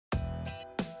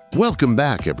Welcome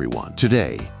back, everyone.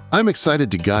 Today, I'm excited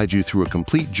to guide you through a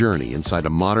complete journey inside a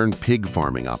modern pig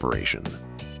farming operation.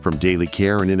 From daily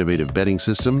care and innovative bedding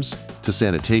systems, to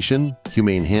sanitation,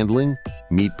 humane handling,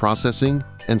 meat processing,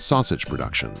 and sausage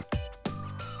production.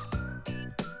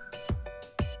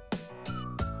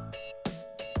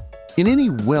 In any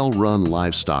well-run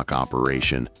livestock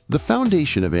operation, the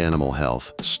foundation of animal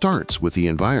health starts with the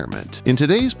environment. In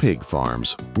today's pig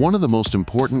farms, one of the most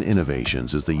important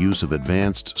innovations is the use of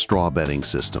advanced straw bedding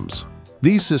systems.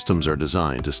 These systems are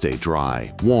designed to stay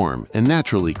dry, warm, and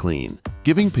naturally clean,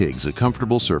 giving pigs a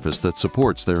comfortable surface that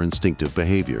supports their instinctive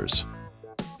behaviors.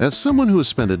 As someone who has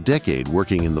spent a decade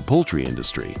working in the poultry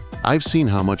industry, I've seen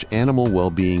how much animal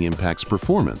well-being impacts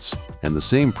performance, and the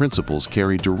same principles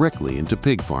carry directly into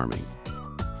pig farming.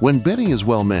 When bedding is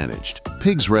well managed,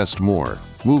 pigs rest more,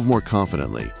 move more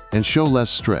confidently, and show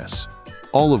less stress,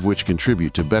 all of which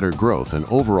contribute to better growth and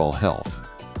overall health.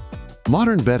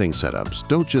 Modern bedding setups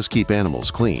don't just keep animals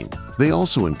clean, they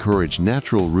also encourage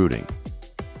natural rooting.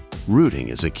 Rooting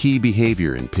is a key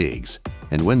behavior in pigs,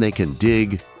 and when they can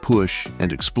dig, push,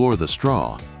 and explore the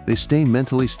straw, they stay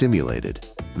mentally stimulated.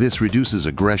 This reduces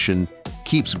aggression,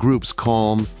 keeps groups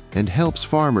calm, and helps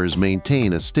farmers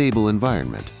maintain a stable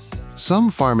environment.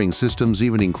 Some farming systems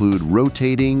even include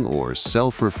rotating or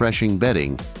self-refreshing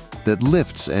bedding that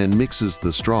lifts and mixes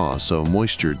the straw so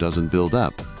moisture doesn't build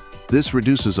up. This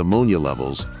reduces ammonia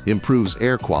levels, improves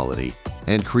air quality,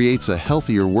 and creates a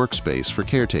healthier workspace for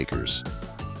caretakers.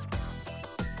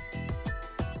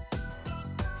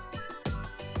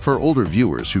 For older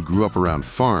viewers who grew up around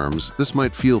farms, this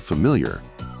might feel familiar,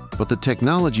 but the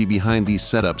technology behind these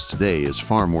setups today is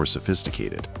far more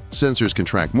sophisticated. Sensors can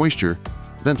track moisture,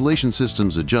 ventilation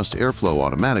systems adjust airflow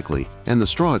automatically, and the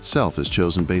straw itself is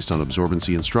chosen based on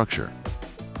absorbency and structure.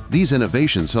 These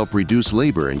innovations help reduce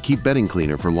labor and keep bedding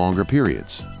cleaner for longer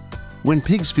periods. When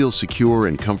pigs feel secure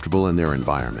and comfortable in their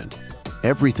environment,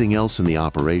 everything else in the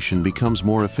operation becomes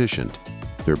more efficient.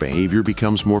 Their behavior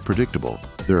becomes more predictable,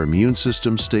 their immune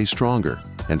systems stay stronger,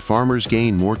 and farmers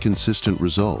gain more consistent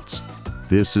results.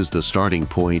 This is the starting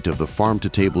point of the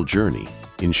farm-to-table journey,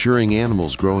 ensuring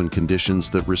animals grow in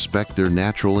conditions that respect their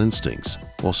natural instincts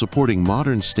while supporting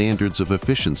modern standards of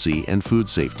efficiency and food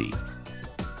safety.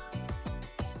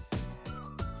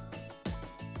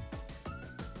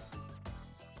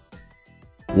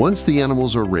 Once the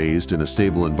animals are raised in a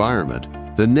stable environment,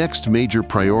 the next major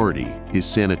priority is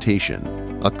sanitation.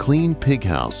 A clean pig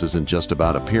house isn't just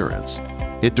about appearance.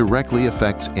 It directly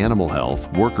affects animal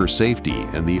health, worker safety,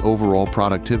 and the overall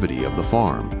productivity of the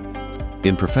farm.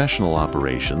 In professional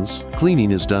operations, cleaning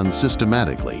is done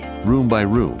systematically, room by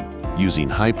room, using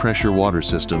high-pressure water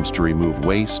systems to remove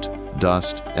waste,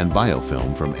 dust, and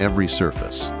biofilm from every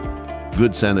surface.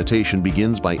 Good sanitation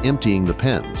begins by emptying the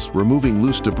pens, removing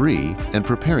loose debris, and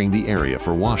preparing the area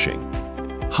for washing.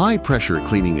 High-pressure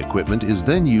cleaning equipment is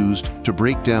then used to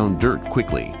break down dirt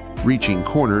quickly, reaching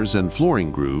corners and flooring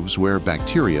grooves where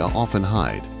bacteria often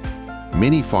hide.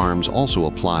 Many farms also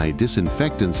apply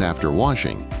disinfectants after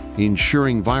washing,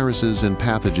 ensuring viruses and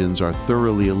pathogens are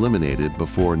thoroughly eliminated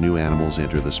before new animals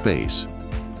enter the space.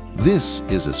 This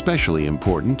is especially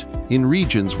important in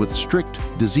regions with strict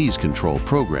disease control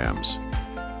programs.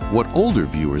 What older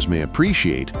viewers may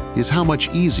appreciate is how much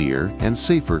easier and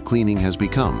safer cleaning has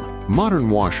become. Modern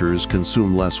washers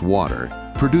consume less water,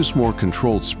 produce more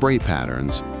controlled spray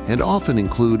patterns, and often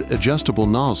include adjustable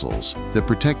nozzles that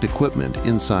protect equipment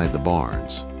inside the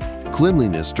barns.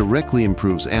 Cleanliness directly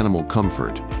improves animal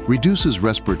comfort, reduces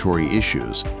respiratory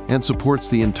issues, and supports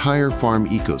the entire farm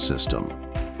ecosystem.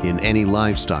 In any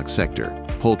livestock sector,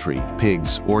 poultry,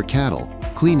 pigs, or cattle,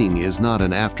 cleaning is not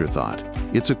an afterthought.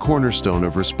 It's a cornerstone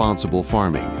of responsible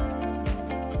farming.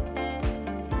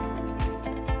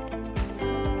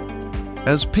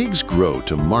 As pigs grow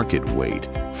to market weight,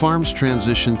 farms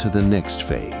transition to the next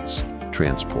phase,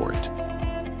 transport.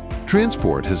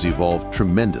 Transport has evolved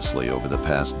tremendously over the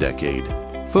past decade,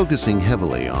 focusing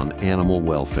heavily on animal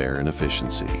welfare and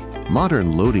efficiency.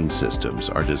 Modern loading systems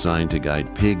are designed to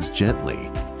guide pigs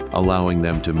gently, allowing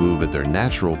them to move at their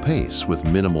natural pace with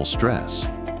minimal stress.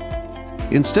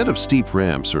 Instead of steep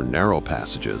ramps or narrow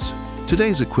passages,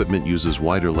 today's equipment uses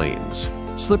wider lanes,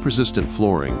 slip-resistant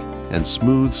flooring, and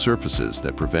smooth surfaces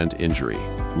that prevent injury.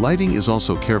 Lighting is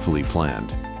also carefully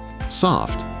planned.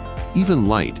 Soft, even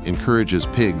light encourages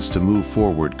pigs to move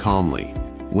forward calmly.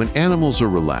 When animals are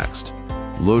relaxed,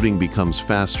 loading becomes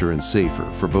faster and safer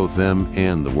for both them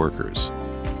and the workers.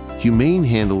 Humane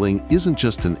handling isn't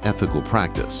just an ethical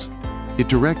practice. It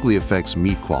directly affects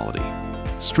meat quality.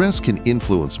 Stress can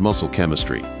influence muscle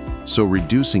chemistry, so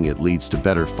reducing it leads to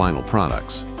better final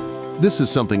products. This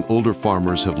is something older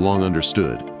farmers have long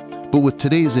understood, But with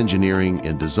today's engineering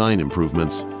and design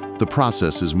improvements, the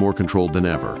process is more controlled than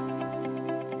ever.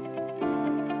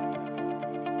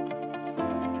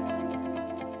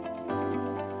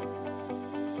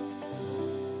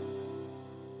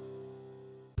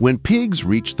 When pigs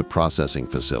reach the processing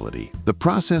facility, the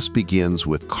process begins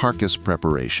with carcass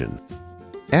preparation.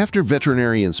 After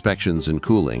veterinary inspections and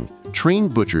cooling,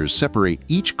 trained butchers separate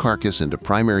each carcass into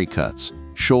primary cuts: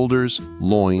 shoulders,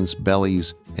 loins,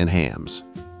 bellies, and hams.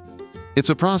 It's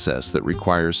a process that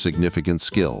requires significant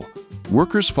skill.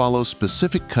 Workers follow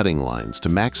specific cutting lines to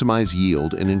maximize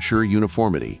yield and ensure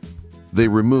uniformity. They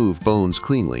remove bones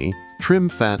cleanly, trim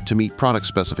fat to meet product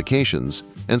specifications,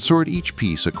 and sort each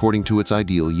piece according to its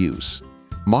ideal use.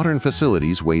 Modern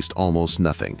facilities waste almost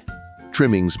nothing.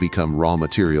 Trimmings become raw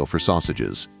material for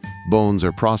sausages, bones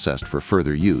are processed for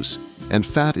further use, and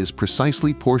fat is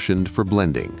precisely portioned for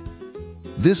blending.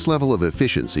 This level of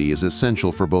efficiency is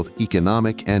essential for both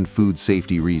economic and food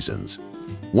safety reasons.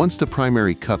 Once the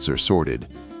primary cuts are sorted,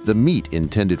 the meat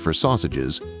intended for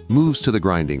sausages moves to the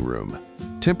grinding room.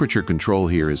 Temperature control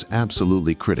here is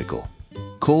absolutely critical.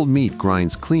 Cold meat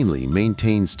grinds cleanly,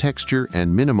 maintains texture,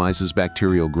 and minimizes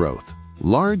bacterial growth.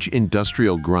 Large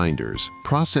industrial grinders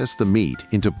process the meat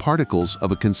into particles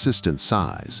of a consistent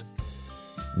size.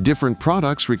 Different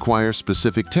products require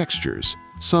specific textures.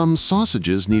 Some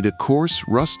sausages need a coarse,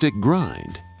 rustic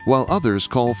grind, while others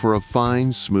call for a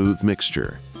fine, smooth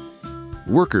mixture.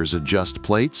 Workers adjust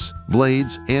plates,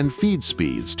 blades, and feed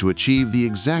speeds to achieve the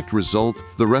exact result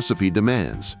the recipe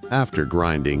demands. After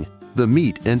grinding, the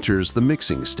meat enters the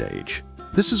mixing stage.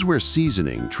 This is where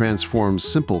seasoning transforms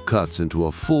simple cuts into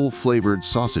a full-flavored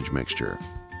sausage mixture.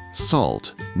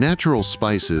 Salt, natural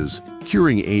spices,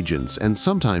 curing agents, and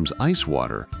sometimes ice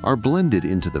water are blended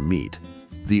into the meat.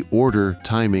 The order,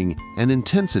 timing, and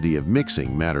intensity of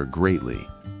mixing matter greatly.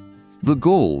 The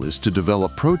goal is to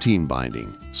develop protein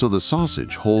binding so the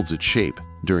sausage holds its shape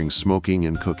during smoking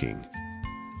and cooking.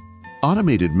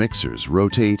 Automated mixers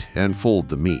rotate and fold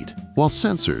the meat, while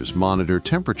sensors monitor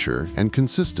temperature and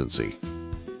consistency.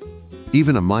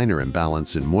 Even a minor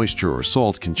imbalance in moisture or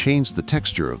salt can change the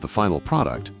texture of the final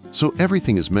product, so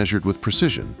everything is measured with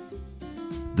precision.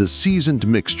 The seasoned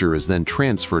mixture is then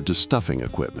transferred to stuffing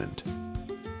equipment.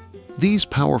 These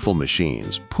powerful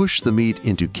machines push the meat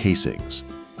into casings,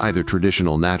 either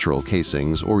traditional natural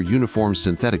casings or uniform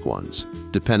synthetic ones,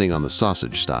 depending on the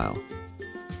sausage style.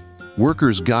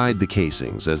 Workers guide the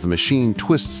casings as the machine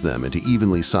twists them into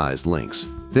evenly sized links.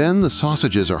 Then the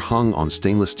sausages are hung on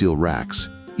stainless steel racks,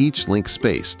 each link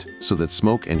spaced so that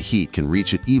smoke and heat can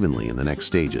reach it evenly in the next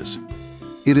stages.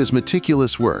 It is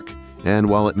meticulous work, and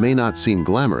while it may not seem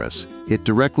glamorous, it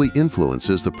directly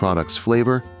influences the product's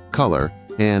flavor, color,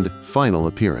 and final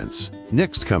appearance.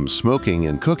 Next comes smoking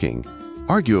and cooking,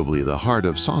 arguably the heart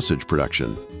of sausage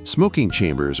production. Smoking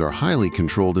chambers are highly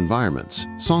controlled environments.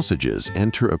 Sausages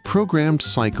enter a programmed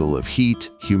cycle of heat,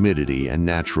 humidity, and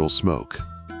natural smoke.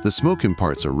 The smoke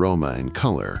imparts aroma and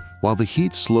color, while the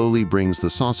heat slowly brings the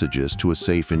sausages to a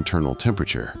safe internal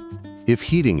temperature. If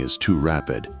heating is too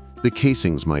rapid, the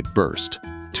casings might burst.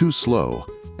 Too slow,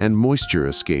 and moisture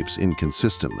escapes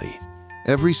inconsistently.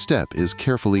 Every step is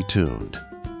carefully tuned.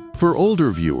 For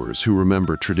older viewers who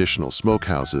remember traditional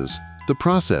smokehouses, the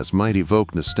process might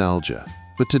evoke nostalgia.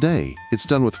 But today, it's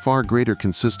done with far greater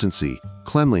consistency,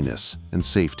 cleanliness, and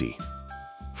safety.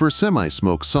 For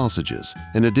semi-smoked sausages,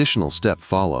 an additional step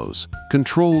follows: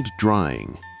 controlled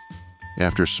drying.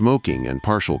 After smoking and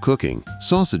partial cooking,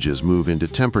 sausages move into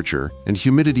temperature and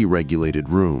humidity-regulated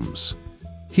rooms.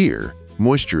 Here,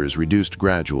 moisture is reduced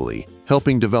gradually,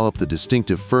 helping develop the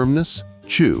distinctive firmness,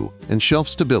 chew, and shelf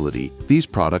stability these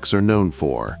products are known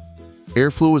for.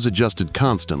 Airflow is adjusted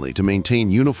constantly to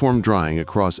maintain uniform drying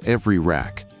across every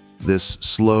rack. This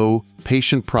slow,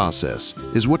 patient process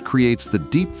is what creates the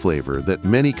deep flavor that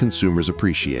many consumers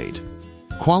appreciate.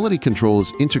 Quality control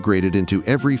is integrated into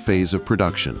every phase of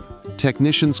production.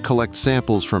 Technicians collect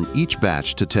samples from each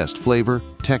batch to test flavor,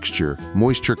 texture,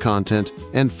 moisture content,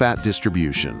 and fat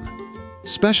distribution.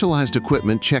 Specialized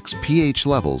equipment checks pH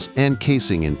levels and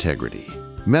casing integrity.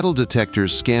 Metal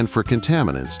detectors scan for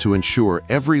contaminants to ensure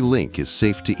every link is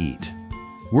safe to eat.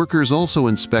 Workers also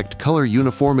inspect color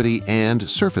uniformity and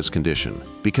surface condition,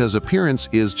 because appearance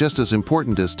is just as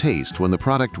important as taste when the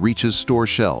product reaches store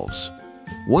shelves.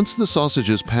 Once the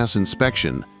sausages pass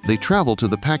inspection, they travel to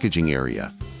the packaging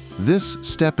area. This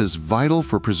step is vital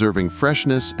for preserving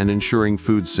freshness and ensuring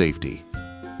food safety.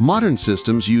 Modern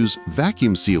systems use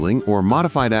vacuum sealing or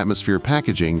modified atmosphere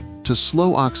packaging to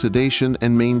slow oxidation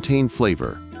and maintain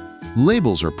flavor.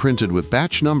 Labels are printed with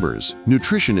batch numbers,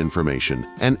 nutrition information,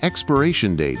 and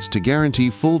expiration dates to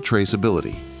guarantee full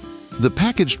traceability. The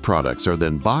packaged products are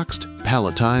then boxed,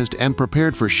 palletized, and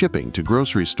prepared for shipping to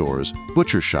grocery stores,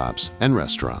 butcher shops, and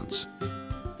restaurants.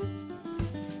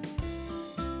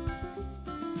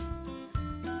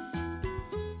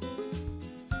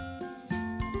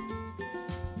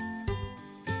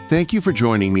 Thank you for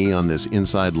joining me on this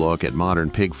inside look at modern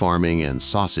pig farming and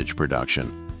sausage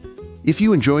production. If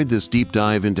you enjoyed this deep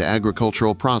dive into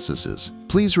agricultural processes,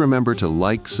 please remember to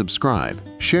like, subscribe,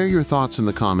 share your thoughts in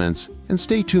the comments, and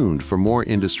stay tuned for more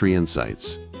industry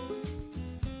insights.